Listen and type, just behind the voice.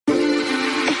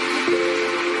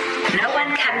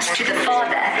one comes to the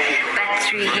Father but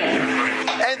through him.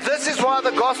 And this is why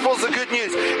the gospel is the good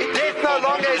news. Death no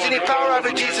longer has any power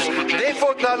over Jesus.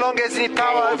 Therefore, it no longer has any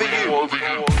power over you.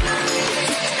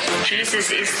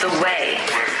 Jesus is the way,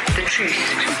 the truth,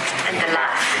 and the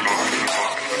life.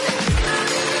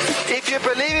 If you're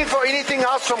believing for anything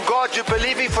else from God, you're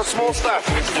believing for small stuff.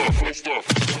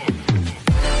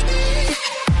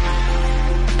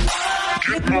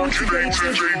 Get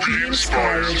motivated and be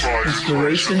inspired.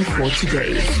 Inspiration for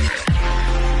today.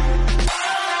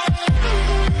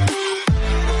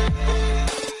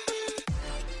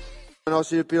 And I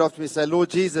ask you to repeat after me. Say, Lord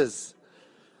Jesus,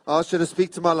 I ask you to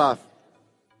speak to my life,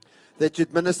 that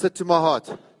you'd minister to my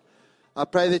heart. I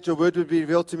pray that your word would be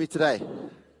revealed to me today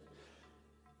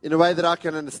in a way that I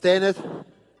can understand it,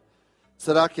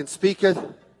 so that I can speak it,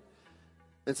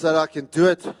 and so that I can do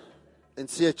it and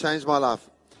see it change my life.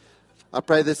 I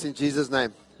pray this in Jesus'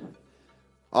 name.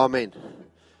 Amen.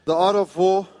 The art of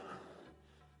war,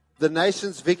 the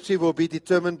nation's victory will be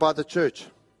determined by the church.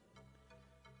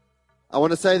 I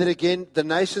want to say that again. The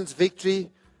nation's victory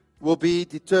will be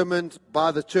determined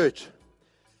by the church.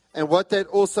 And what that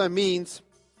also means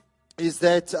is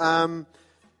that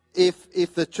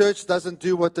if the church doesn't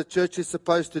do what the church is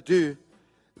supposed to do,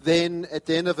 then at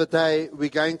the end of the day, we're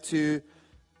going to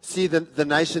see the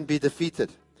nation be defeated.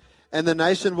 And the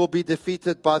nation will be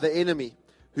defeated by the enemy,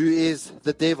 who is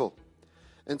the devil.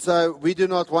 And so we do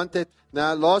not want that.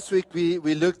 Now, last week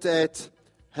we looked at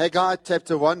Haggai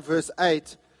chapter 1, verse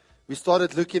 8. We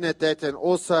started looking at that, and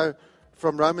also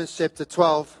from Romans chapter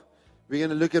 12. We're going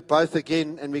to look at both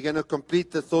again, and we're going to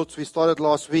complete the thoughts we started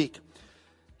last week.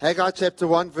 Haggai chapter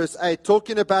 1, verse 8,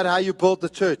 talking about how you build the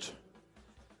church.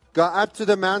 Go up to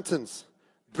the mountains,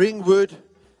 bring wood,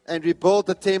 and rebuild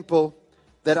the temple,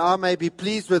 that I may be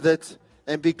pleased with it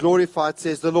and be glorified,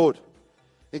 says the Lord.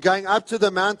 And going up to the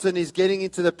mountain is getting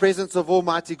into the presence of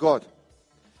Almighty God.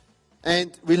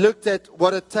 And we looked at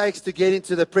what it takes to get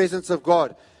into the presence of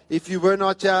God. If you were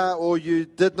not here or you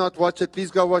did not watch it, please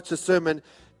go watch the sermon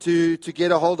to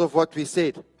get a hold of what we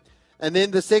said. And then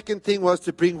the second thing was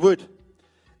to bring wood.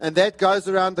 And that goes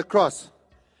around the cross.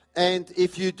 And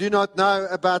if you do not know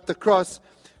about the cross,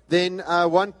 then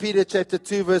 1 Peter chapter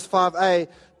 2 verse 5a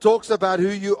talks about who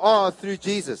you are through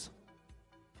Jesus.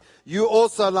 You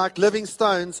also, like living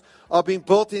stones, are being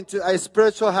built into a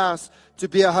spiritual house to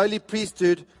be a holy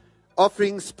priesthood,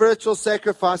 offering spiritual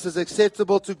sacrifices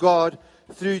acceptable to God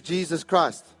through Jesus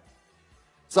Christ.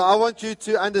 So I want you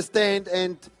to understand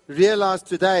and realize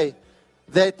today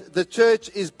that the church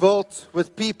is built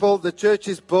with people, the church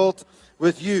is built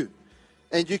with you.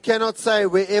 And you cannot say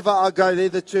wherever I go there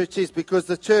the church is, because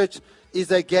the church is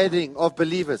a gathering of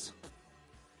believers.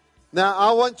 Now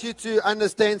I want you to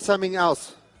understand something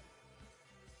else.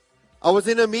 I was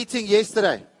in a meeting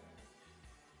yesterday,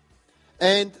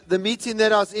 and the meeting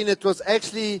that I was in, it was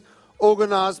actually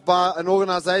organized by an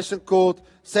organization called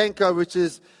SANCO, which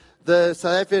is the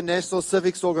South African National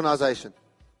Civics Organization.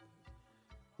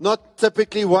 Not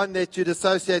typically one that you'd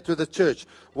associate with the church.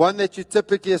 One that you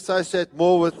typically associate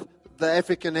more with the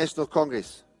African National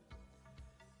Congress.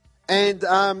 And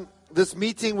this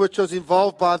meeting, which was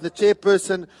involved by the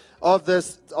chairperson of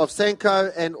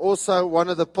SANCO and also one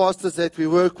of the pastors that we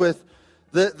work with,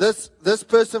 this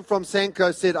person from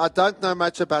SANCO said, I don't know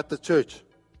much about the church.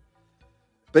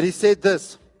 But he said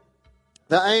this: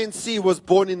 the ANC was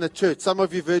born in the church. Some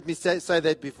of you have heard me say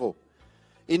that before.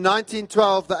 In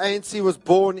 1912, the ANC was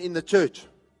born in the church.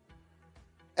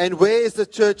 And where is the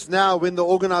church now when the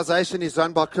organization is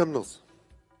run by criminals?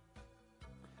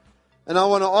 And I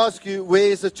want to ask you,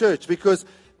 where is the church? Because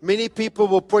many people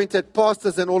will point at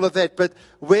pastors and all of that, but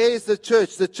where is the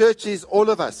church? The church is all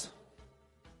of us.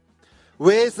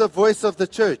 Where is the voice of the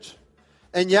church?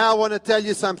 And I want to tell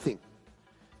you something.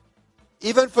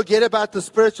 Even forget about the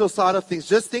spiritual side of things.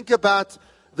 Just think about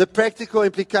the practical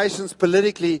implications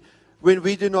politically when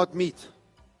we do not meet.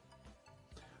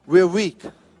 We're weak.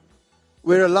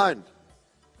 We're alone.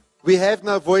 We have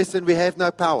no voice and we have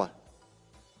no power.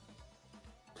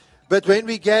 But when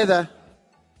we gather,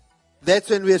 that's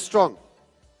when we're strong.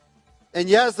 And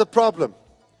here's the problem.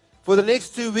 For the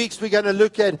next 2 weeks, we're going to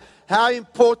look at how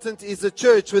important is the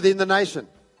church within the nation.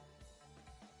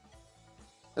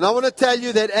 And I want to tell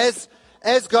you that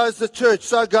as goes the church,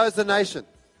 so goes the nation.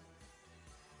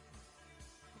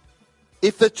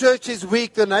 If the church is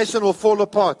weak, the nation will fall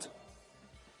apart.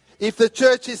 If the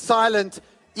church is silent,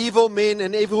 evil men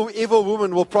and evil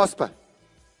women will prosper.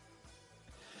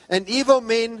 And evil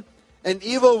men and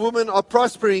evil women are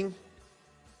prospering.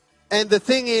 And the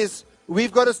thing is,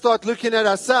 we've got to start looking at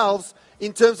ourselves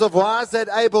in terms of why is that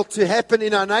able to happen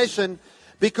in our nation?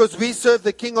 Because we serve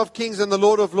the King of Kings and the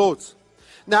Lord of Lords.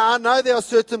 Now, I know there are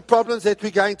certain problems that we're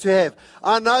going to have.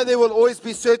 I know there will always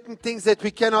be certain things that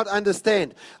we cannot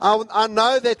understand. I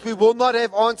know that we will not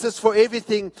have answers for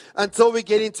everything until we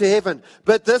get into heaven.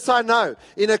 But this I know.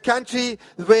 In a country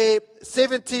where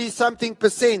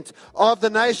 70-something% of the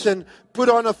nation put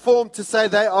on a form to say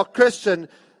they are Christian,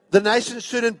 the nation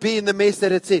shouldn't be in the mess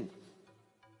that it's in.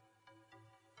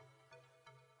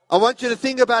 I want you to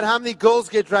think about how many girls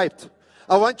get raped.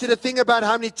 I want you to think about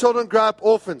how many children grow up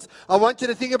orphans. I want you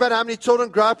to think about how many children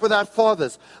grow up without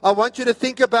fathers. I want you to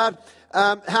think about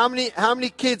how many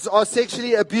kids are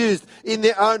sexually abused in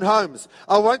their own homes.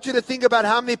 I want you to think about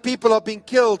how many people are being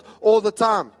killed all the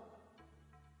time.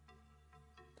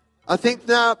 I think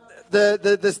now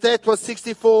the stat was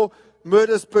 64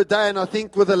 murders per day, and I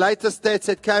think with the latest stats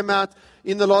that came out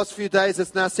in the last few days,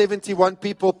 it's now 71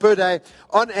 people per day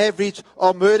on average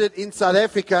are murdered in South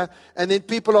Africa. And then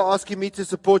people are asking me to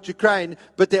support Ukraine,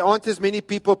 but there aren't as many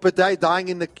people per day dying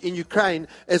in Ukraine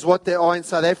as what there are in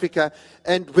South Africa,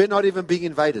 and we're not even being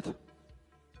invaded.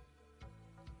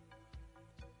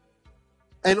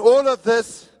 And all of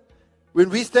this, when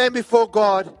we stand before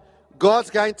God, God's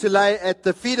going to lay at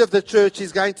the feet of the church.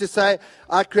 He's going to say,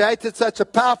 I created such a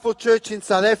powerful church in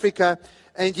South Africa,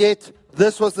 and yet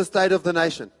this was the state of the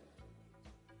nation.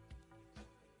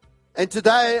 And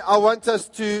today I want us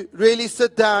to really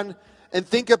sit down and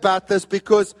think about this,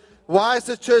 because why is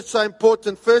the church so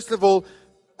important? First of all,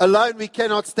 alone we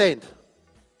cannot stand.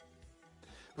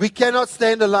 We cannot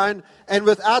stand alone, and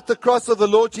without the cross of the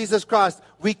Lord Jesus Christ,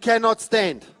 we cannot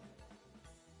stand.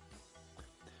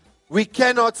 We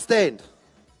cannot stand.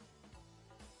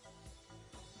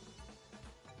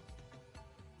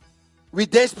 We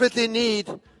desperately need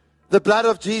the blood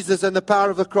of Jesus and the power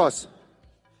of the cross.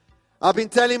 I've been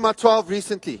telling my 12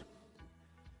 recently,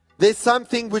 there's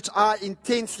something which I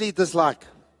intensely dislike.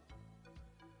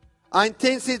 I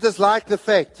intensely dislike the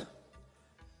fact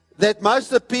that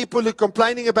most of the people who are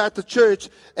complaining about the church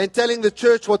and telling the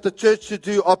church what the church should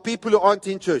do are people who aren't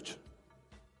in church.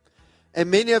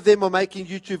 And many of them are making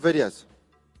YouTube videos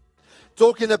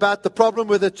talking about the problem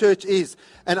with the church is,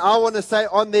 and I want to say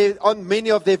on many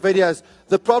of their videos,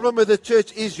 the problem with the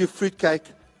church is you fruitcake.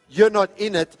 You're not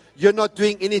in it. You're not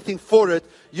doing anything for it.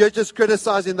 You're just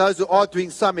criticizing those who are doing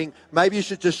something. Maybe you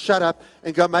should just shut up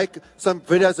and go make some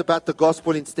videos about the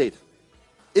gospel instead.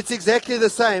 It's exactly the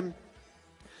same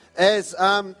as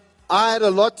I had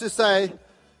a lot to say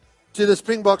to the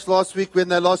Springboks last week when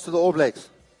they lost to the All Blacks.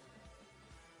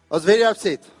 I was very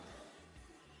upset.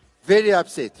 Very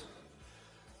upset.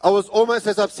 I was almost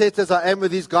as upset as I am with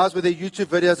these guys with their YouTube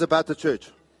videos about the church.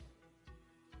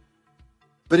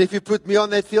 But if you put me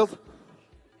on that field,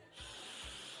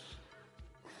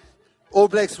 All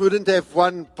Blacks wouldn't have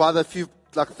won by the few,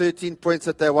 like 13 points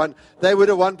that they won. They would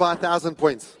have won by 1,000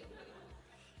 points.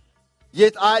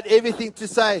 Yet I had everything to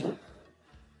say.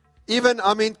 Even,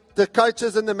 the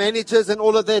coaches and the managers and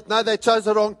all of that, no, they chose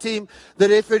the wrong team. The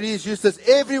referee is useless.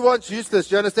 Everyone's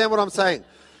useless. You understand what I'm saying?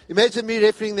 Imagine me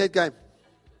refereeing that game.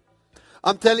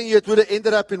 I'm telling you, it would have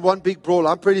ended up in one big brawl.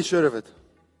 I'm pretty sure of it.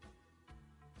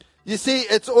 You see,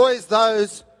 it's always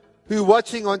those who are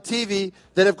watching on TV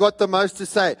that have got the most to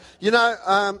say. You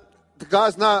know, the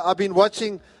guys know I've been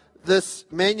watching this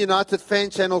Man United fan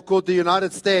channel called The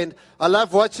United Stand. I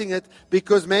love watching it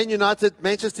because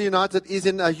Manchester United is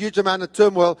in a huge amount of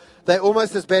turmoil. They're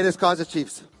almost as bad as Kaizer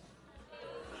Chiefs.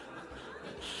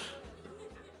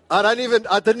 I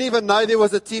didn't even know there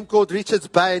was a team called Richards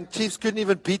Bay, and Chiefs couldn't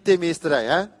even beat them yesterday,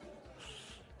 huh?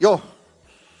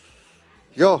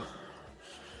 Yo.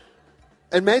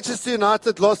 And Manchester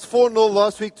United lost 4-0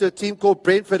 last week to a team called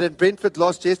Brentford, and Brentford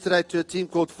lost yesterday to a team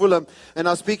called Fulham. And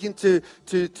I was speaking to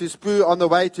Spoo on the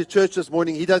way to church this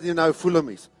morning. He doesn't even know who Fulham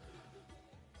is.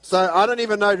 So I don't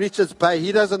even know Richards Bay.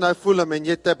 He doesn't know Fulham, and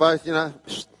yet they're both,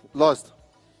 lost.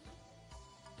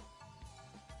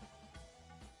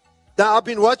 Now, I've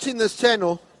been watching this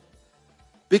channel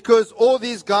because all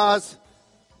these guys,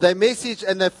 they message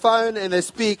and they phone and they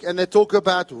speak and they talk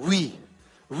about we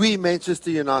Manchester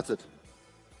United.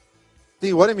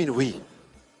 What do you mean we?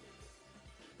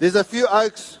 There's a few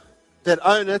oaks that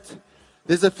own it.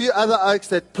 There's a few other oaks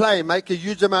that make a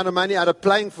huge amount of money out of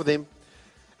playing for them.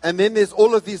 And then there's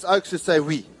all of these oaks who say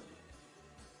we.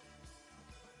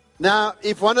 Now,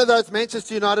 if one of those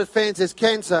Manchester United fans has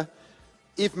cancer,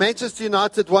 if Manchester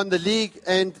United won the league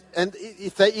and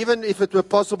if they, even if it were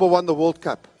possible, won the World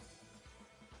Cup,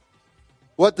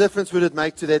 what difference would it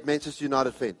make to that Manchester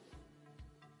United fan?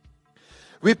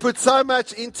 We put so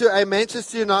much into a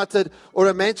Manchester United or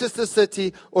a Manchester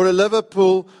City or a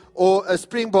Liverpool or a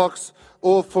Springboks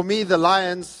or, for me, the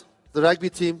Lions, the rugby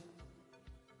team.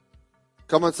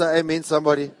 Come on, say amen,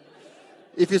 somebody.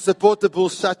 if you support the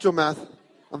Bulls, shut your mouth.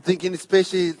 I'm thinking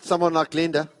especially someone like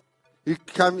Glenda, who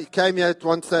came here at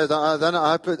one stage. I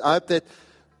hope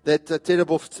that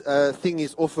terrible thing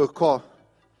is off her car,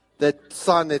 that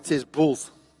sign that says Bulls.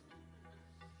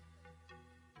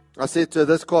 I said to her,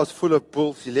 this car's full of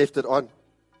Bulls. She left it on.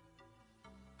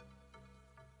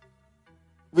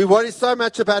 We worry so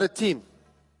much about a team.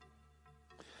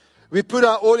 We put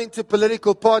our all into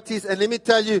political parties, and let me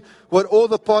tell you what all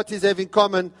the parties have in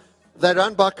common. They're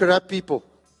run by corrupt people.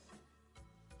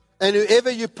 And whoever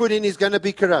you put in is going to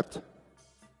be corrupt.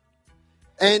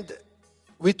 And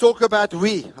we talk about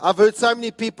we. I've heard so many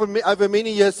people over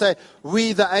many years say,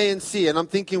 we the ANC. And I'm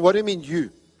thinking, what do you mean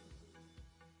you?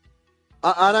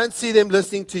 I don't see them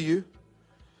listening to you.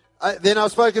 Then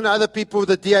I've spoken to other people with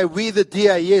the DA. We the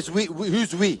DA. Yes, we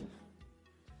who's we?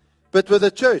 But with the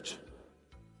church.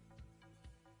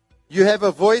 You have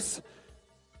a voice.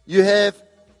 You have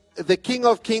the King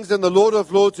of Kings and the Lord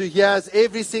of Lords who hears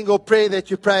every single prayer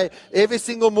that you pray every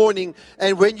single morning.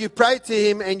 And when you pray to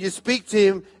Him and you speak to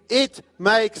Him, it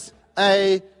makes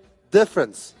a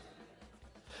difference.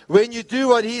 When you do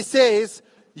what He says,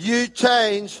 you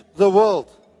change the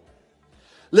world.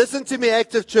 Listen to me,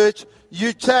 Active Church.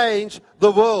 You change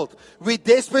the world. We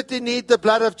desperately need the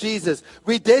blood of Jesus.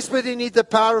 We desperately need the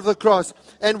power of the cross.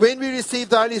 And when we receive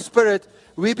the Holy Spirit,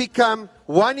 we become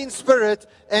one in spirit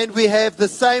and we have the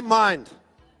same mind.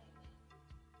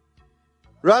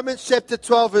 Romans chapter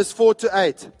 12 verse 4 to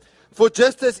 8. For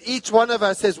just as each one of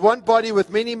us has one body with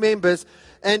many members,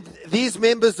 and these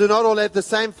members do not all have the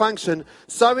same function,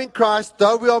 so in Christ,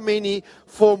 though we are many,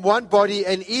 form one body,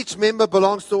 and each member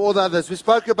belongs to all the others. We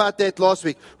spoke about that last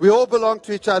week. We all belong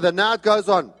to each other. Now it goes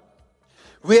on.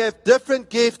 We have different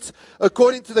gifts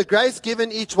according to the grace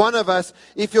given each one of us.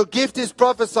 If your gift is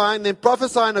prophesying, then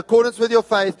prophesy in accordance with your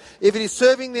faith. If it is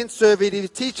serving, then serve. If it is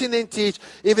teaching, then teach.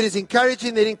 If it is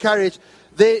encouraging, then encourage.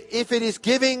 If it is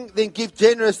giving, then give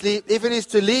generously. If it is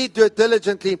to lead, do it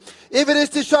diligently. If it is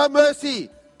to show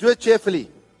mercy, do it cheerfully.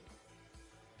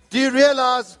 Do you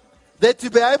realize that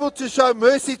to be able to show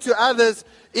mercy to others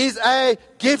is a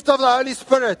gift of the Holy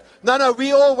Spirit? No,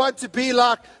 we all want to be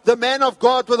like the man of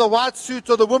God with a white suit,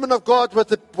 or the woman of God with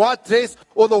the white dress,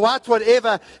 or the white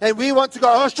whatever, and we want to go,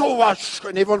 oh, sure,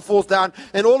 and everyone falls down,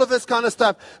 and all of this kind of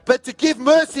stuff. But to give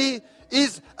mercy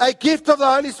is a gift of the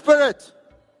Holy Spirit.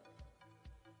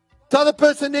 Tell the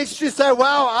person next to you, say,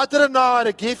 wow, I didn't know I had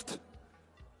a gift.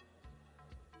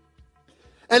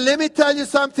 And let me tell you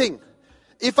something.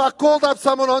 If I called up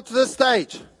someone onto the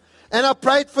stage and I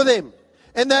prayed for them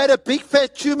and they had a big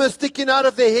fat tumor sticking out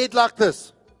of their head like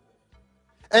this,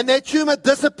 and that tumor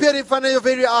disappeared in front of your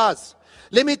very eyes,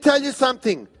 let me tell you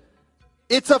something.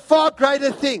 It's a far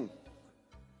greater thing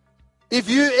if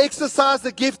you exercise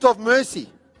the gift of mercy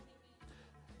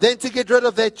than to get rid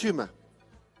of that tumor.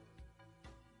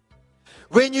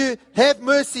 When you have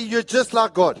mercy, you're just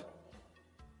like God.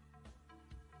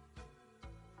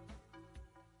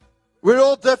 We're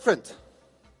all different.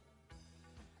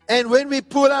 And when we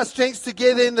pull our strengths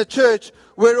together in the church,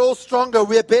 we're all stronger.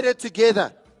 We're better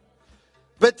together.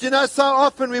 But you know, so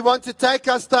often we want to take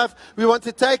our stuff, we want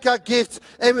to take our gifts,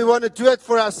 and we want to do it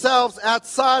for ourselves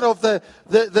outside of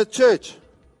the church.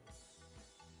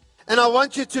 And I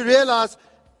want you to realize,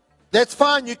 that's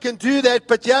fine, you can do that,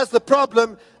 but here's the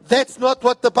problem. That's not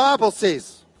what the Bible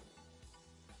says.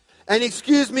 And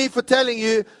excuse me for telling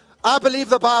you, I believe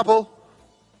the Bible.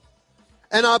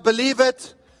 And I believe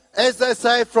it, as they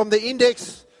say, from the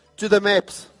index to the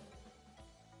maps.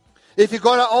 If you've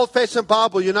got an old-fashioned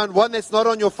Bible, you know, one that's not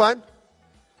on your phone,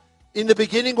 in the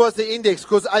beginning was the index,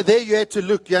 because there you had to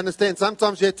look, you understand?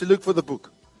 Sometimes you had to look for the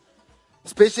book.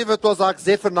 Especially if it was like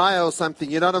Zephaniah or something,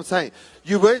 you know what I'm saying?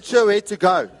 You weren't sure where to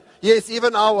go. Yes,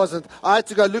 even I wasn't. I had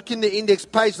to go look in the index,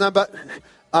 page number.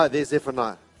 Oh, there's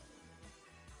Zephaniah.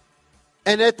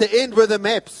 And at the end were the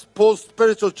maps, Paul's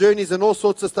spiritual journeys and all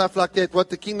sorts of stuff like that, what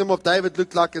the kingdom of David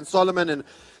looked like and Solomon. And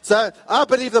so I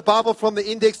believe the Bible from the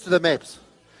index to the maps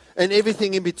and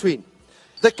everything in between.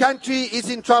 The country is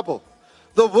in trouble.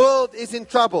 The world is in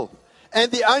trouble. And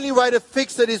the only way to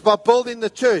fix it is by building the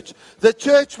church. The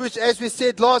church, which, as we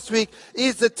said last week,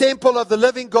 is the temple of the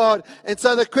living God. And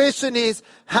so the question is,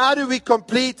 how do we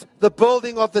complete the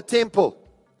building of the temple?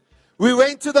 We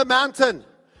went to the mountain.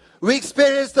 We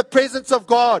experienced the presence of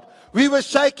God. We were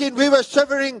shaking, we were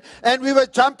shivering, and we were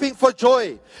jumping for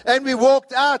joy. And we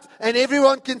walked out, and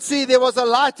everyone can see there was a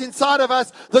light inside of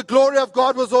us. The glory of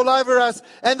God was all over us,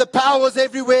 and the power was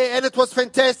everywhere, and it was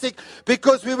fantastic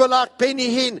because we were like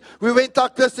Benny Hinn. We went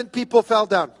like this, and people fell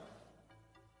down.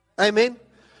 Amen?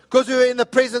 Because we were in the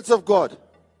presence of God.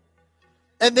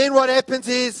 And then what happens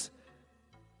is,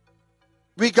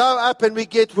 we go up and we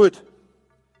get wood.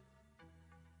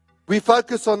 We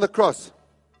focus on the cross.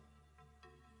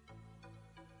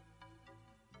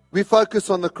 We focus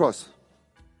on the cross.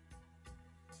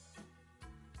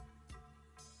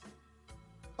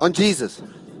 On Jesus.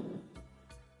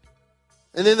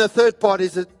 And then the third part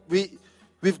is that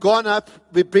we've gone up,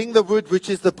 we bring the wood, which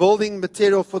is the building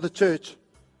material for the church,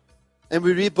 and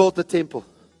we rebuild the temple.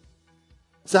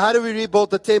 So how do we rebuild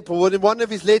the temple? Well, in one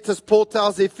of his letters, Paul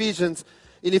tells the Ephesians,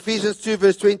 in Ephesians 2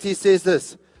 verse 20, he says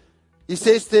this. He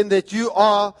says to them that you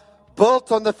are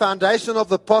built on the foundation of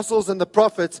the apostles and the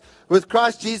prophets, with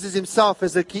Christ Jesus himself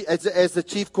as the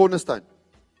chief cornerstone.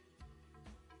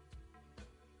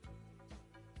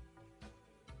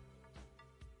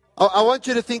 I want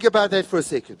you to think about that for a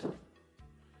second.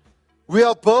 We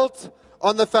are built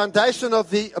on the foundation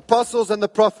of the apostles and the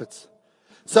prophets.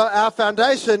 So our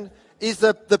foundation is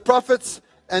the prophets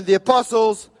and the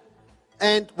apostles.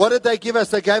 And what did they give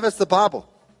us? They gave us the Bible.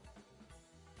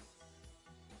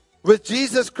 With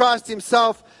Jesus Christ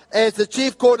himself as the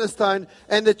chief cornerstone.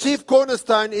 And the chief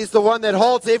cornerstone is the one that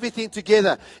holds everything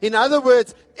together. In other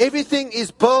words, everything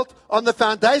is built on the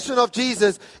foundation of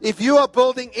Jesus. If you are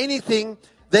building anything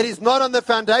that is not on the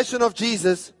foundation of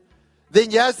Jesus,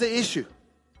 then here's the issue.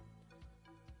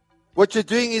 What you're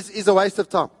doing is a waste of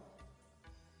time.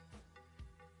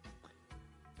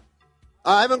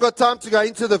 I haven't got time to go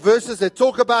into the verses that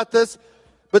talk about this,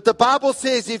 but the Bible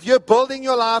says if you're building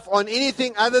your life on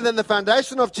anything other than the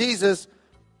foundation of Jesus,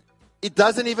 it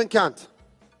doesn't even count.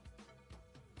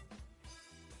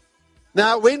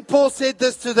 Now, when Paul said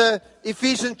this to the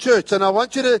Ephesian church, and I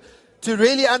want you to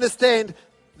really understand,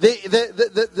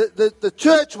 the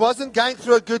church wasn't going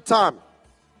through a good time.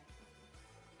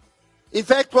 In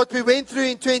fact, what we went through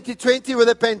in 2020 with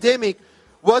the pandemic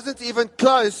wasn't even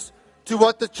close to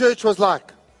what the church was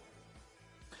like.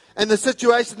 And the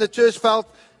situation the church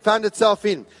found itself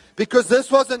in. Because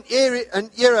this was an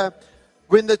era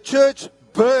when the church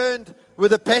burned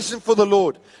with a passion for the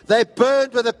Lord. They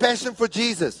burned with a passion for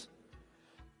Jesus.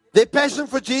 Their passion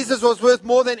for Jesus was worth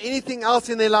more than anything else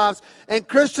in their lives. And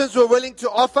Christians were willing to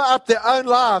offer up their own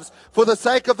lives for the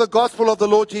sake of the gospel of the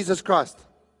Lord Jesus Christ.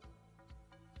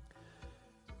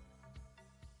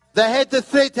 They had the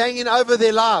threat hanging over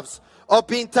their lives of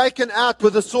being taken out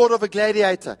with the sword of a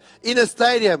gladiator in a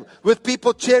stadium with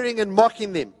people cheering and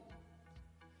mocking them.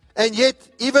 And yet,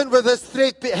 even with this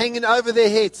threat hanging over their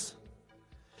heads,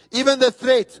 even the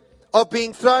threat of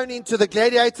being thrown into the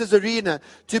gladiators' arena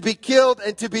to be killed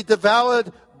and to be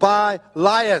devoured by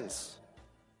lions,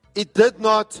 it did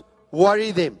not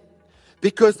worry them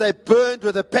because they burned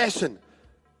with a passion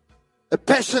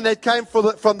that came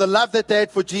from the love that they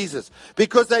had for Jesus,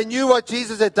 because they knew what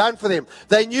Jesus had done for them.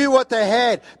 They knew what they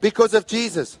had because of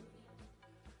Jesus.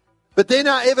 But then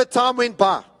however time went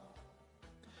by,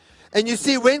 and you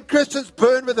see, when Christians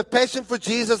burn with a passion for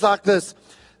Jesus like this,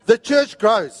 the church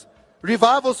grows,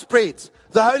 revival spreads,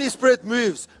 the Holy Spirit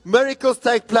moves, miracles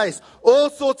take place, all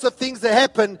sorts of things that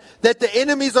happen that the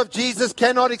enemies of Jesus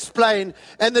cannot explain,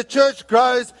 and the church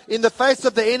grows in the face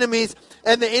of the enemies,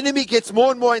 and the enemy gets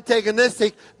more and more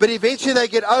antagonistic, but eventually they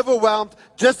get overwhelmed,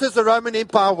 just as the Roman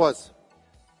Empire was.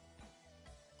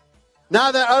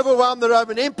 Now they overwhelm the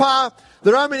Roman Empire.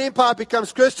 The Roman Empire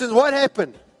becomes Christians. What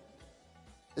happened?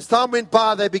 As time went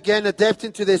by, they began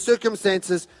adapting to their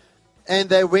circumstances, and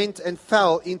they went and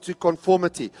fell into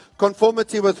conformity.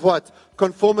 Conformity with what?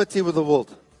 Conformity with the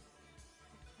world.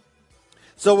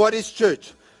 So what is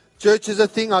church? Church is a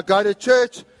thing. I go to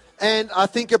church and I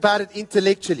think about it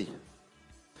intellectually.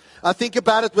 I think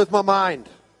about it with my mind.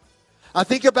 I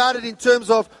think about it in terms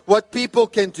of what people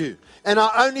can do. And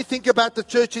I only think about the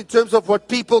church in terms of what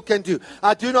people can do.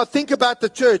 I do not think about the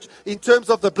church in terms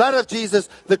of the blood of Jesus,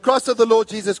 the cross of the Lord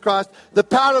Jesus Christ, the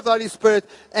power of the Holy Spirit,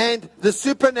 and the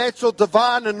supernatural,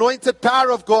 divine, anointed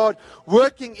power of God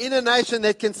working in a nation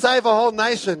that can save a whole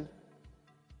nation.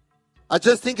 I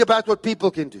just think about what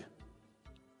people can do.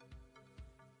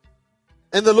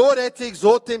 And the Lord had to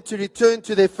exhort them to return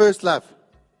to their first love.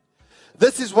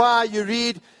 This is why you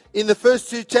read in the first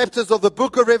 2 chapters of the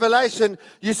book of Revelation,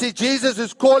 you see Jesus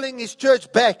is calling his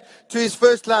church back to his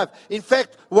first love. In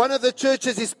fact, one of the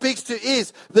churches he speaks to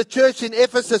is the church in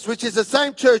Ephesus, which is the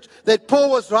same church that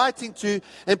Paul was writing to.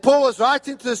 And Paul was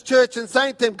writing to this church and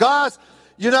saying to them, guys,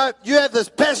 you know, you have this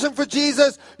passion for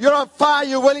Jesus. You're on fire.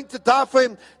 You're willing to die for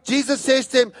him. Jesus says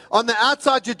to him, on the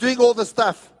outside, you're doing all the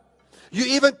stuff. You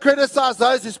even criticize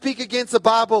those who speak against the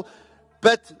Bible.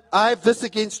 But I have this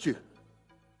against you.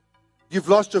 You've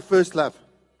lost your first love.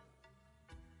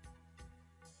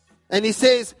 And he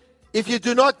says, if you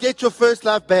do not get your first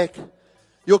love back,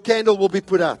 your candle will be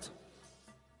put out.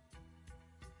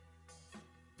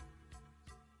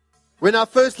 When our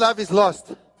first love is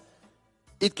lost,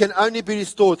 it can only be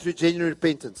restored through genuine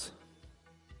repentance.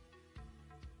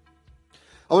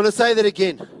 I want to say that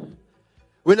again.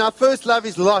 When our first love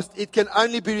is lost, it can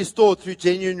only be restored through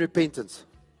genuine repentance.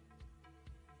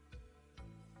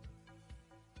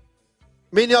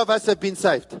 Many of us have been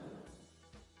saved.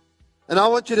 And I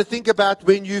want you to think about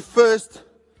when you first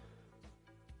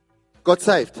got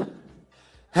saved.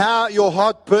 How your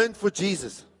heart burned for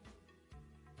Jesus.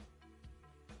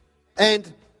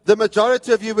 And the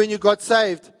majority of you, when you got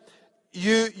saved,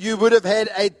 you would have had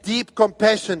a deep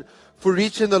compassion for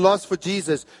reaching the lost for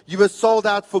Jesus. You were sold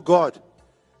out for God.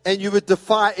 And you would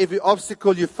defy every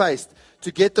obstacle you faced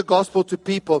to get the gospel to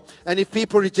people. And if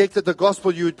people rejected the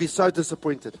gospel, you would be so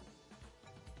disappointed.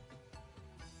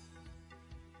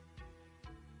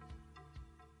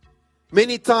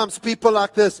 Many times people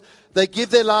like this, they give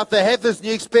their life, they have this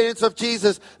new experience of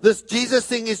Jesus. This Jesus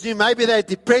thing is new. Maybe they had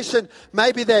depression,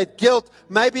 maybe they had guilt,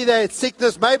 maybe they had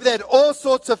sickness, maybe they had all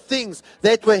sorts of things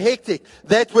that were hectic,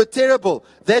 that were terrible,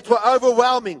 that were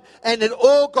overwhelming. And it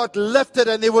all got lifted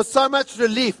and there was so much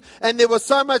relief and there was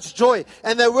so much joy.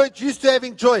 And they weren't used to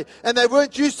having joy and they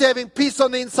weren't used to having peace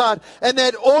on the inside. And they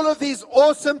had all of these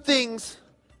awesome things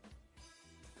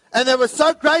and they were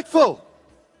so grateful.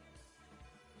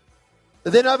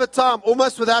 And then over time,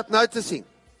 almost without noticing,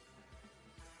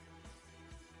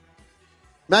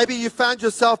 maybe you found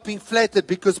yourself being flattered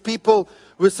because people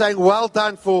were saying, well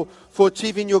done for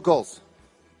achieving your goals.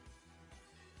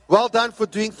 Well done for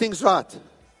doing things right.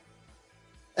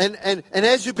 And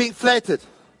as you're being flattered,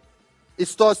 it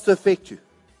starts to affect you.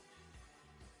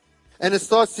 And it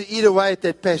starts to eat away at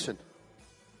that passion.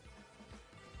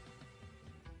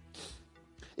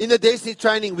 In the Destiny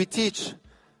training, we teach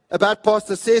about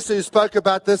Pastor Cesar, who spoke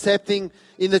about this happening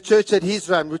in the church at his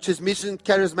run, which is Mission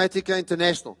Charismatica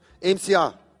International,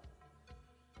 MCI.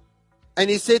 And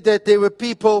he said that there were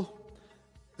people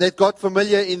that got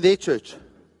familiar in their church.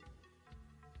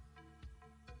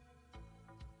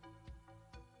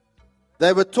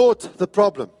 They were taught the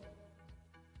problem.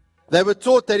 They were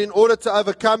taught that in order to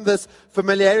overcome this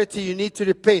familiarity, you need to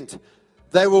repent.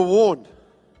 They were warned.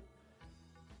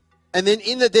 And then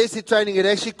in the Destiny training, it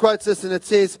actually quotes this and it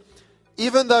says,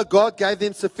 even though God gave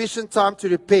them sufficient time to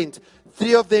repent,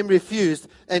 3 of them refused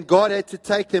and God had to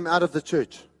take them out of the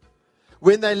church.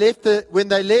 When they left,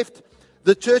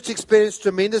 the church experienced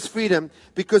tremendous freedom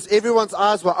because everyone's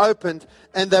eyes were opened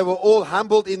and they were all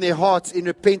humbled in their hearts in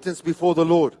repentance before the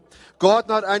Lord. God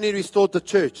not only restored the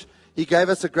church, He gave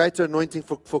us a greater anointing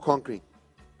for conquering.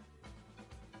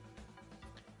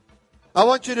 I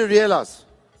want you to realize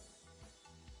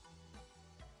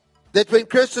that when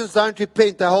Christians don't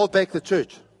repent, they hold back the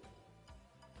church.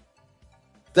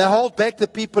 They hold back the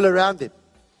people around them.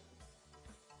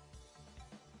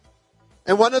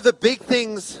 And one of the big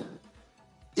things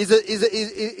is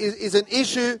an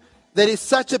issue that is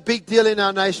such a big deal in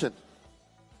our nation.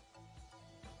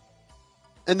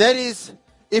 And that is,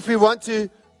 if we want to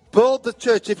build the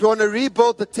church, if we want to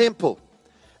rebuild the temple,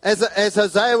 as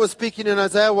Hosea was speaking in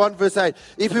Hosea 1 verse 8,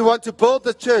 if we want to build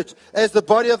the church as the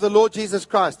body of the Lord Jesus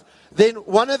Christ, then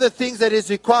one of the things that is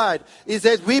required is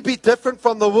that we be different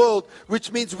from the world,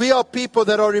 which means we are people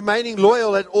that are remaining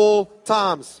loyal at all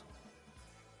times.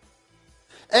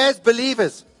 As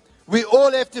believers, we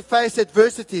all have to face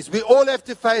adversities. We all have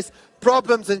to face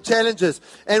problems and challenges.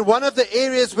 And one of the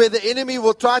areas where the enemy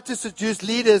will try to seduce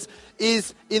leaders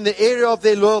is in the area of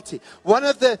their loyalty. One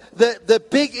of the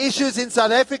big issues in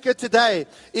South Africa today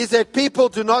is that people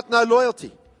do not know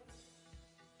loyalty.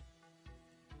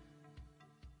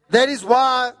 That is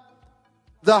why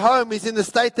the home is in the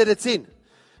state that it's in.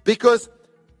 Because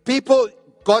people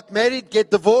got married, get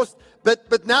divorced,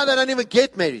 but now they don't even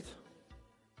get married.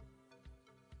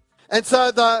 And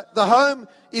so the home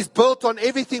is built on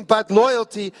everything but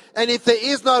loyalty. And if there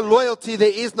is no loyalty,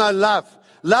 there is no love.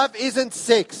 Love isn't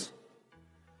sex.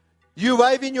 You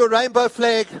waving your rainbow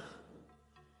flag.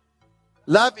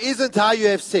 Love isn't how you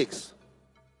have sex.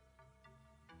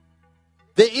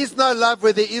 There is no love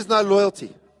where there is no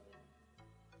loyalty.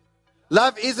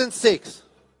 Love isn't sex.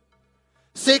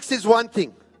 Sex is one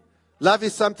thing. Love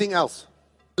is something else.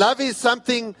 Love is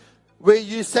something where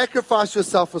you sacrifice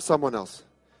yourself for someone else.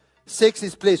 Sex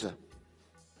is pleasure.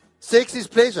 Sex is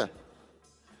pleasure.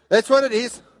 That's what it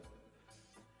is.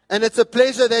 And it's a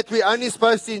pleasure that we're only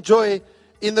supposed to enjoy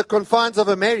in the confines of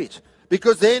a marriage.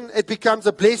 Because then it becomes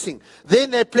a blessing.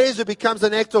 Then that pleasure becomes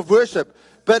an act of worship.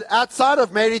 But outside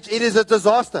of marriage, it is a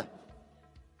disaster.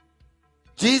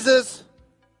 Jesus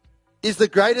is the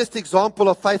greatest example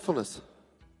of faithfulness.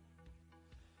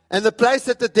 And the place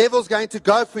that the devil's going to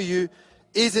go for you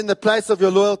is in the place of your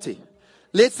loyalty.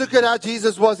 Let's look at how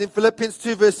Jesus was in Philippians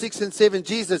 2 verse 6 and 7.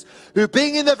 Jesus, who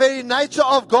being in the very nature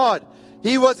of God,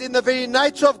 he was in the very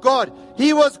nature of God.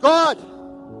 He was God.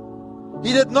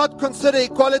 He did not consider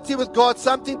equality with God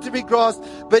something to be grasped,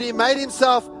 but he made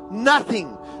himself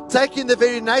nothing, taking the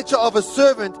very nature of a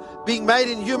servant, being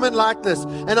made in human likeness.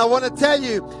 And I want to tell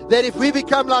you that if we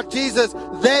become like Jesus,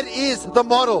 that is the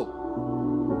model.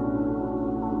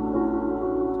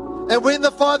 And when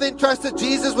the Father entrusted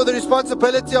Jesus with the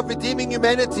responsibility of redeeming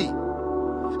humanity,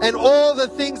 and all the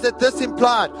things that this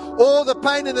implied, all the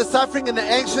pain and the suffering and the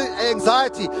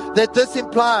anxiety that this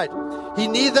implied, he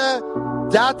neither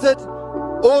doubted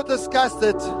or discussed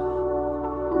it.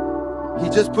 He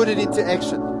just put it into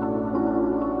action.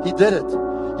 He did it.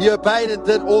 He obeyed and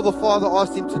did all the Father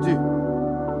asked him to do.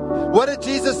 What did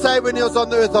Jesus say when he was on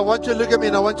the earth? I want you to look at me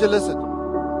and I want you to listen.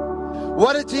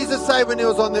 What did Jesus say when he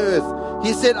was on the earth?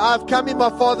 He said, I've come in my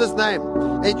Father's name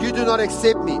and you do not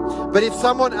accept me. But if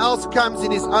someone else comes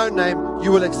in his own name,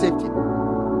 you will accept him.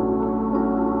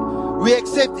 We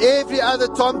accept every other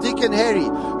Tom, Dick, and Harry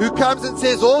who comes and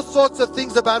says all sorts of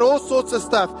things about all sorts of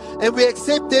stuff, and we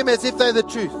accept them as if they're the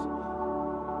truth.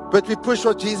 But we push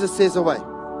what Jesus says away.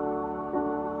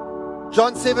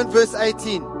 John 7 verse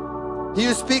 18. He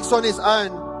who speaks on his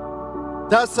own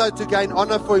does so to gain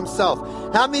honor for himself.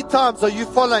 How many times are you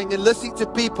following and listening to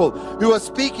people who are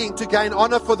speaking to gain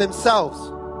honor for themselves?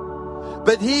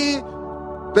 But he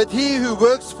who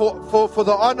works for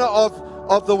the honor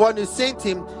of the one who sent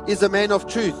him is a man of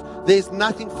truth. There's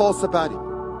nothing false about him.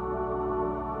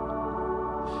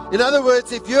 In other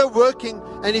words, if you're working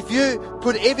and if you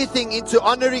put everything into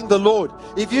honoring the Lord,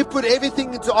 if you put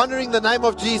everything into honoring the name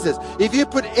of Jesus, if you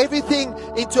put everything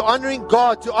into honoring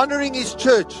God, to honoring his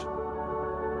church,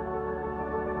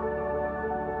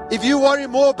 if you worry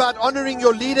more about honoring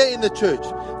your leader in the church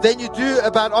than you do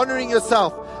about honoring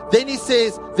yourself, then he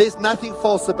says there's nothing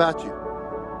false about you.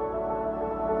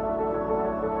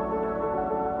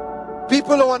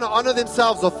 People who want to honor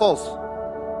themselves are false.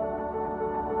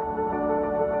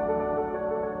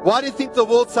 Why do you think the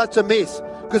world's such a mess?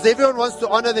 Because everyone wants to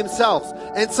honor themselves.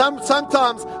 And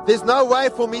sometimes there's no way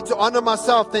for me to honor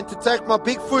myself than to take my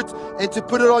big foot and to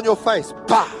put it on your face.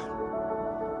 Bah!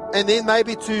 And then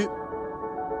maybe to...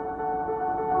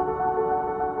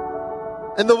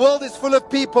 And the world is full of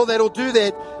people that will do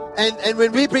that. And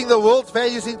when we bring the world's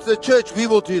values into the church, we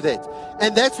will do that.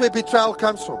 And that's where betrayal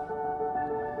comes from.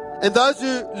 And those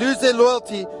who lose their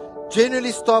loyalty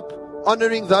generally stop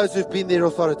honoring those who've been their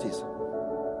authorities.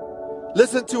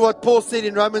 Listen to what Paul said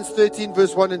in Romans 13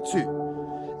 verse 1 and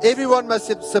 2. Everyone must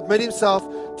submit himself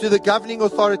to the governing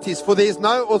authorities, for there is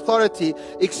no authority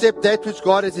except that which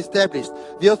God has established.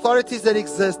 The authorities that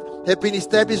exist have been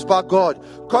established by God.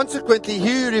 Consequently,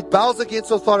 he who rebels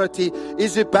against authority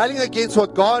is rebelling against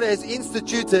what God has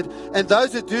instituted, and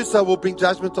those who do so will bring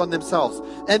judgment on themselves.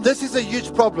 And this is a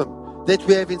huge problem that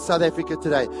we have in South Africa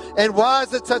today. And why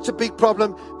is it such a big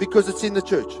problem? Because it's in the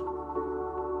church.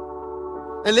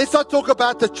 And let's not talk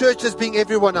about the church as being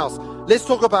everyone else. Let's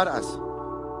talk about us.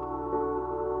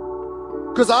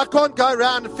 Because I can't go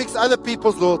around and fix other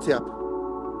people's loyalty up.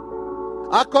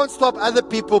 I can't stop other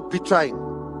people betraying.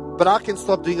 But I can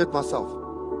stop doing it myself.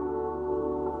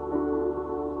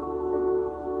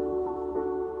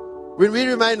 When we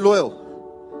remain loyal,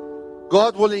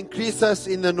 God will increase us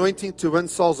in the anointing to win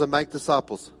souls and make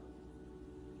disciples.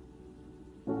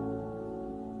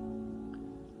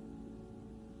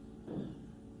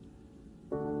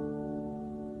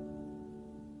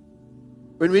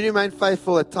 When we remain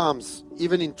faithful at times,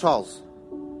 even in trials,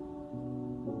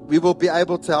 we will be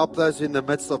able to help those in the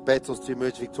midst of battles to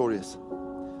emerge victorious.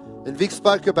 And Vic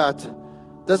spoke about,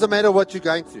 doesn't matter what you're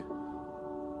going through.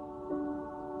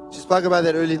 She spoke about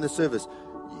that early in the service.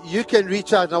 You can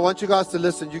reach out, and I want you guys to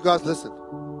listen. You guys listen.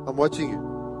 I'm watching you.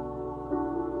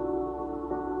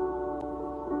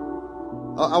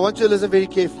 I want you to listen very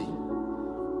carefully.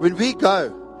 When we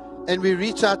go and we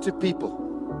reach out to people,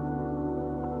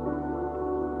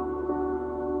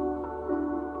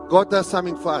 God does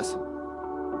something for us.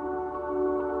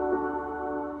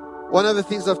 One of the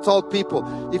things I've told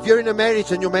people, if you're in a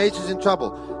marriage and your marriage is in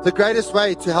trouble, the greatest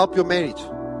way to help your marriage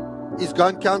is go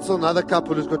and counsel another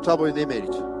couple who's got trouble in their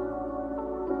marriage.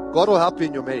 God will help you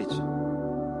in your marriage.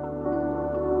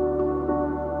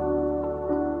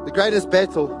 The greatest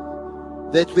battle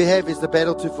that we have is the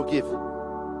battle to forgive.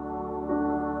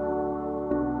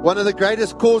 One of the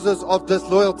greatest causes of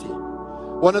disloyalty,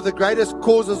 one of the greatest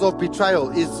causes of betrayal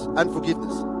is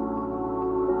unforgiveness.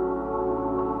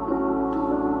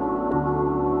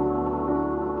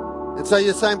 And so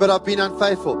you're saying, but I've been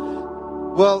unfaithful.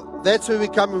 Well, that's where we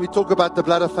come and we talk about the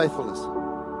blood of faithfulness.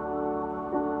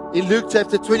 In Luke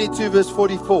chapter 22, verse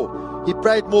 44, he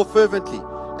prayed more fervently,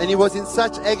 and he was in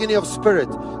such agony of spirit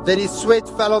that his sweat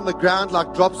fell on the ground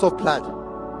like drops of blood.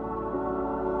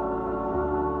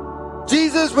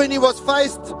 Jesus, when he was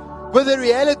faced with the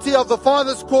reality of the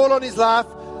Father's call on his life,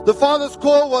 the Father's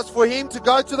call was for him to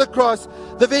go to the cross.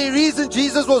 The very reason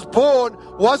Jesus was born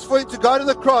was for him to go to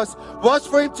the cross, was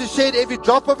for him to shed every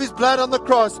drop of his blood on the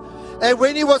cross. And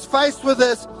when he was faced with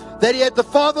this, that he had the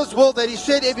Father's will, that he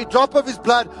shed every drop of his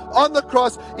blood on the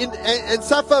cross and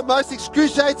suffer a most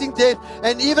excruciating death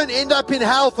and even end up in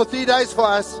hell for 3 days for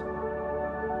us.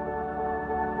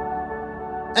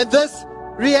 And this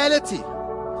reality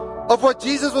of what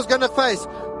Jesus was going to face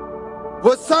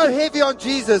was so heavy on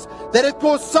Jesus that it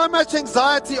caused so much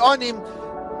anxiety on him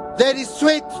that his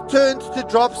sweat turned to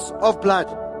drops of blood.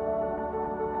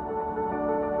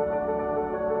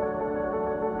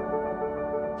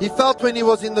 He felt when he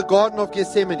was in the Garden of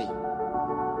Gethsemane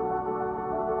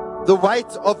the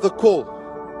weight of the call.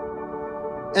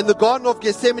 And the Garden of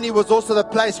Gethsemane was also the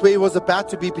place where he was about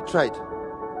to be betrayed.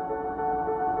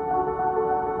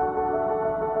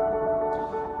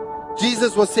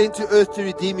 Jesus was sent to earth to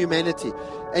redeem humanity,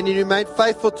 and he remained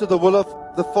faithful to the will of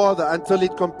the Father until he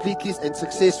completely and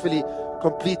successfully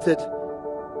completed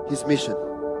his mission.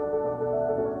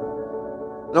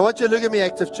 And I want you to look at me,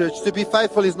 Active Church. To be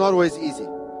faithful is not always easy.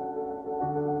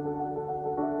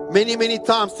 Many, many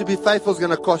times to be faithful is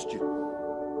going to cost you.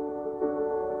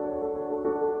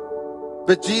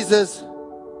 But Jesus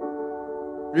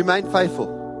remained faithful.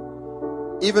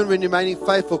 Even when remaining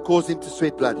faithful caused him to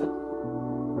sweat blood.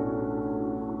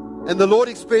 And the Lord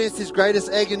experienced his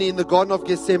greatest agony in the Garden of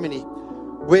Gethsemane,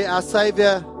 where our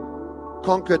Savior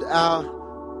conquered our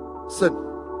sin.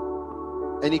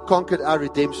 And he conquered our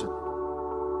redemption.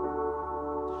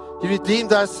 He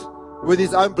redeemed us with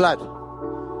his own blood.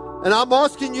 And I'm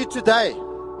asking you today,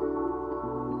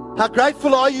 how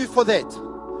grateful are you for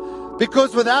that?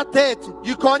 Because without that,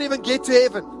 you can't even get to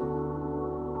heaven.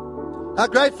 How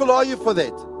grateful are you for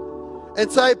that?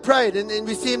 And so he prayed, and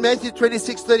we see in Matthew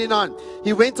 26:39,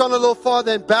 he went on a little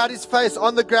farther and bowed his face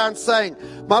on the ground, saying,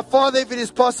 "My Father, if it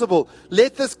is possible,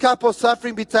 let this cup of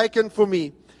suffering be taken from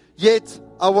me. Yet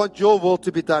I want your will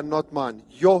to be done, not mine."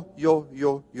 Your.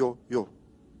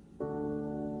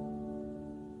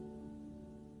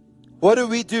 What do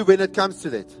we do when it comes to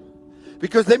that?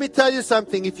 Because let me tell you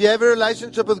something. If you have a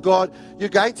relationship with God, you're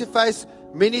going to face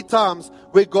many times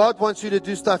where God wants you to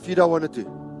do stuff you don't want to do.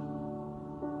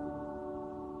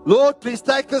 Lord, please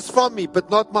take this from me, but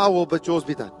not my will, but yours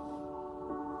be done.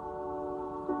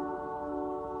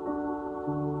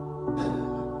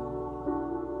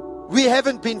 We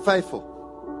haven't been faithful.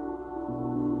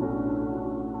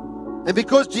 And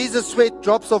because Jesus sweat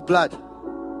drops of blood,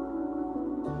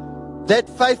 that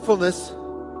faithfulness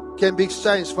can be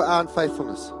exchanged for our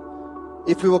unfaithfulness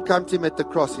if we will come to him at the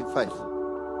cross in faith.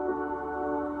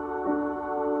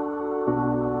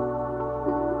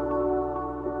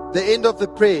 The end of the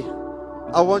prayer,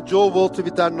 I want your will to be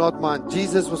done, not mine.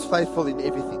 Jesus was faithful in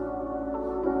everything.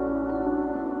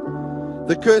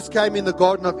 The curse came in the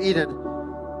Garden of Eden,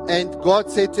 and God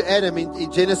said to Adam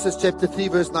in Genesis chapter 3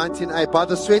 verse 19a, "By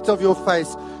the sweat of your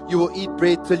face you will eat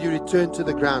bread till you return to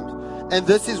the ground." And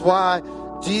this is why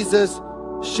Jesus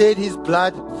shed his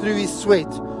blood through his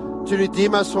sweat to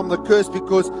redeem us from the curse,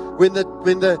 because when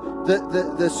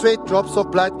the sweat drops of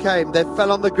blood came, they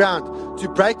fell on the ground to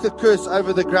break the curse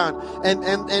over the ground. And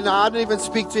I don't even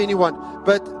speak to anyone,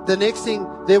 but the next thing,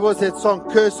 there was that song,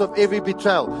 "Curse of every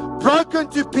betrayal," broken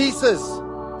to pieces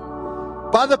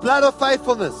by the blood of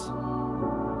faithfulness.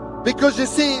 Because you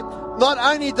see, not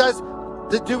only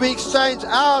do we exchange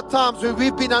our times where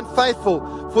we've been unfaithful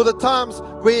for the times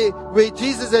where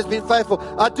Jesus has been faithful.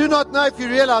 I do not know if you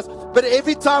realize, but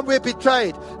every time we're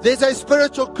betrayed, there's a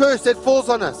spiritual curse that falls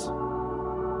on us.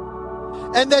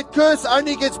 And that curse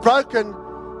only gets broken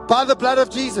by the blood of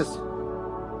Jesus.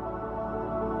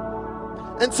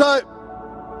 And so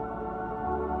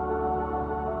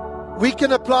we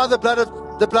can apply the blood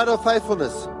of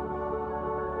faithfulness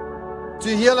to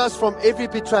heal us from every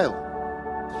betrayal.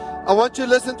 I want you to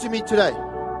listen to me today.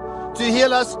 To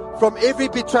heal us from every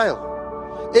betrayal.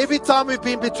 Every time we've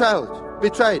been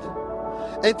betrayed.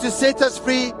 And to set us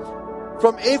free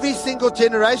from every single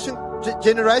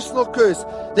generational curse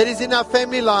that is in our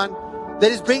family line,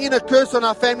 that is bringing a curse on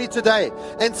our family today.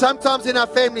 And sometimes in our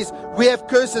families, we have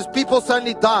curses. People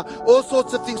suddenly die. All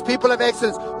sorts of things. People have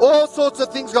accidents. All sorts of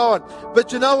things go on.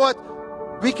 But you know what?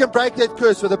 We can break that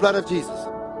curse with the blood of Jesus.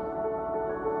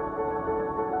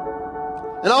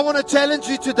 And I want to challenge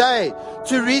you today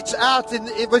to reach out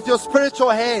with your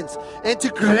spiritual hands and to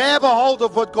grab a hold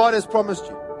of what God has promised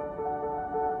you.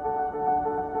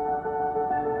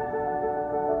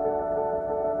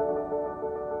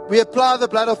 We apply the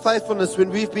blood of faithfulness when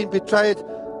we've been betrayed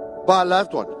by a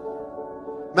loved one.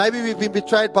 Maybe we've been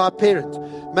betrayed by a parent.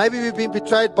 Maybe we've been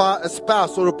betrayed by a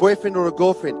spouse or a boyfriend or a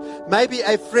girlfriend. Maybe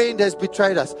a friend has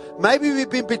betrayed us. Maybe we've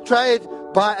been betrayed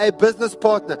by a business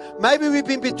partner. Maybe we've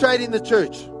been betrayed in the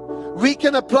church. We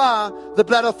can apply the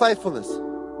blood of faithfulness.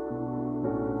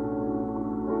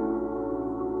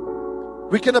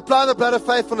 We can apply the blood of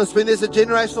faithfulness when there's a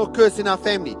generational curse in our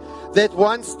family that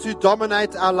wants to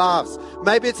dominate our lives.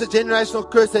 Maybe it's a generational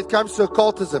curse that comes through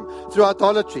occultism, through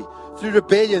idolatry, through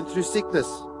rebellion, through sickness.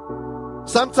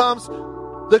 Sometimes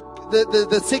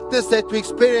the sickness that we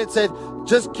experience that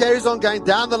just carries on going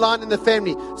down the line in the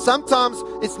family. Sometimes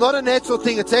it's not a natural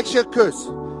thing, it's actually a curse.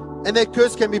 And that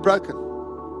curse can be broken.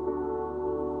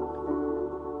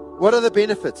 What are the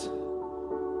benefits?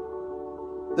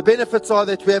 The benefits are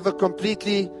that we have a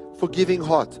completely forgiving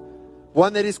heart.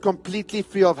 One that is completely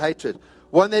free of hatred.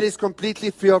 One that is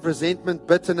completely free of resentment,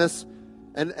 bitterness,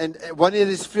 and one that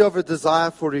is free of a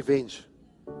desire for revenge.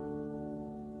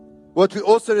 What we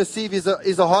also receive is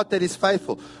a heart that is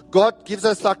faithful. God gives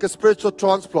us like a spiritual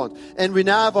transplant. And we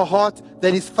now have a heart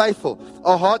that is faithful.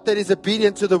 A heart that is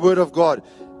obedient to the word of God.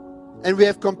 And we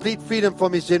have complete freedom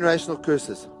from his generational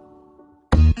curses.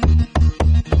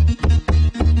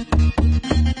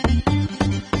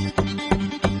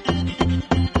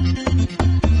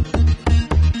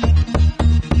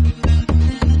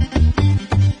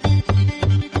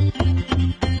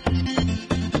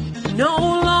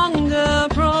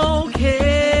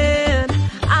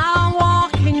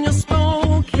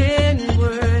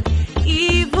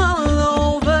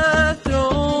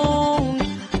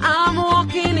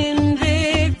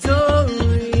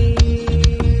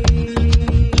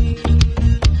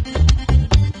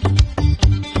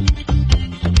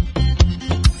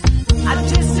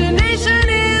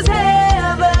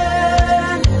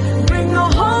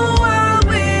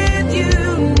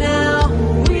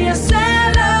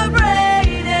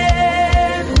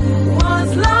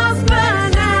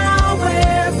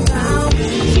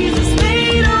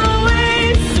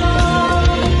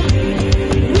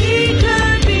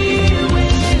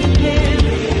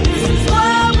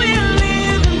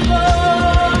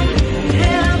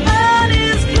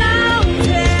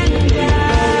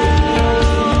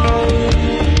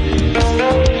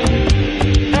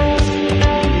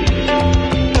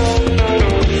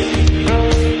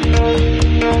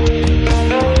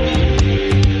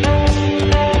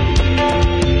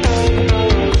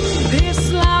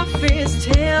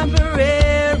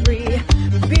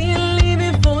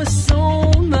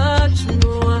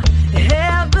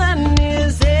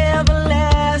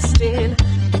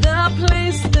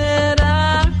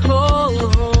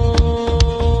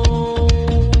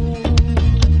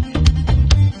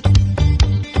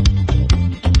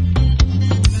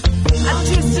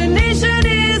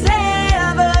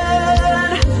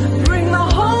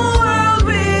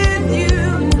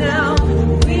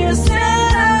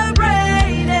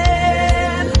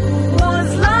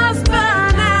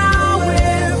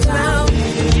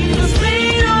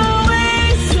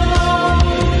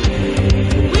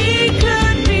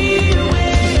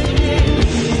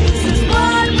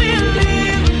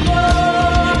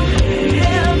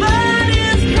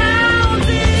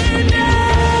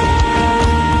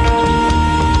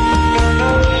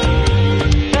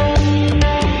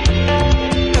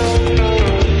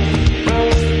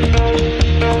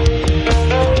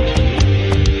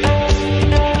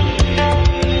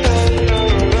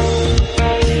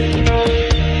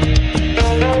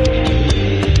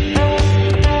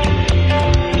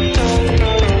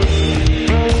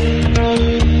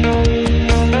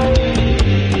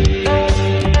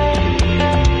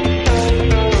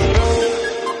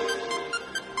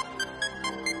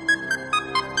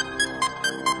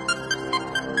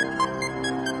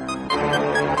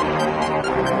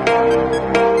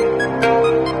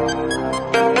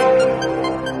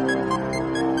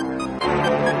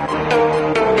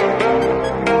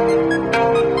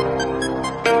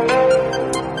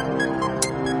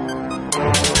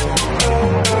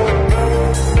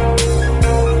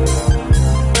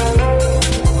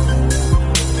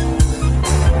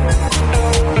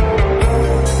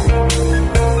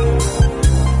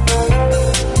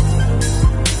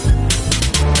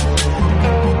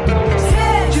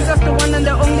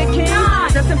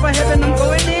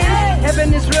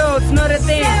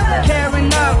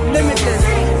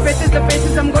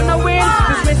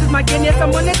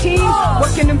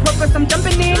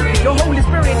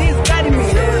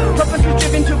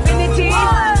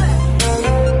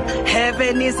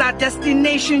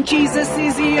 Jesus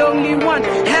is the only one.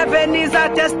 Heaven is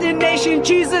our destination.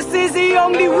 Jesus is the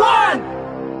only one.